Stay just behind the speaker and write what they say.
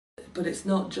But it's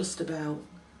not just about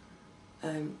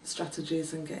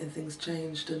strategies and getting things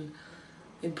changed and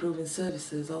improving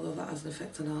services, although that has an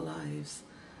effect on our lives.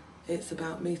 It's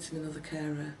about meeting another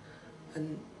carer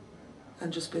and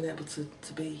just being able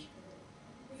to be,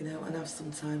 you know, and have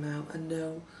some time out and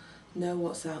know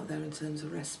what's out there in terms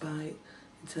of respite,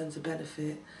 in terms of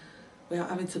benefit, without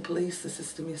having to police the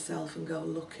system yourself and go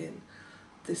looking.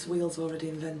 This wheel's already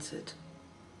invented,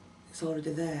 it's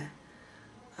already there,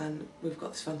 and we've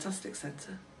got this fantastic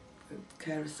centre,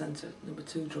 Carer Centre, number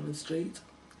 2 Drummond Street,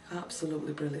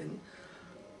 absolutely brilliant.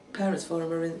 Parents Forum,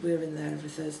 we're in there every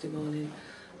Thursday morning,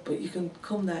 but you can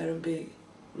come there and be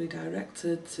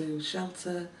redirected to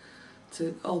shelter,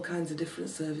 to all kinds of different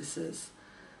services.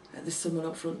 There's someone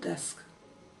up front desk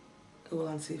who will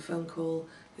answer your phone call.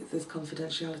 There's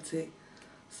confidentiality,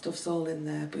 stuff's all in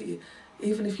there. But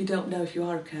even if you don't know if you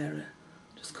are a carer,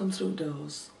 just come through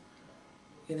doors.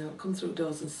 You know, come through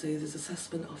doors and see. There's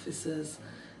assessment officers.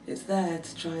 It's there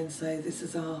to try and say this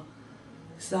is our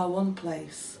one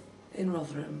place in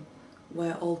Rotherham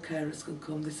where all carers can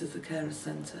come. This is the Carer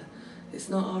Centre. It's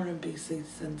not RMBC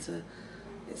Centre.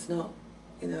 It's not,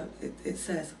 you know, it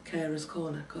says Carers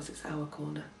Corner because it's our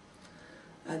corner.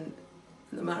 And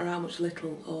no matter how much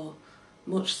little or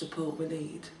much support we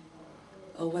need,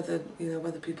 or whether, you know,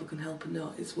 whether people can help or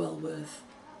not, it's well worth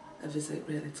a visit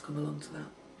really to come along to that.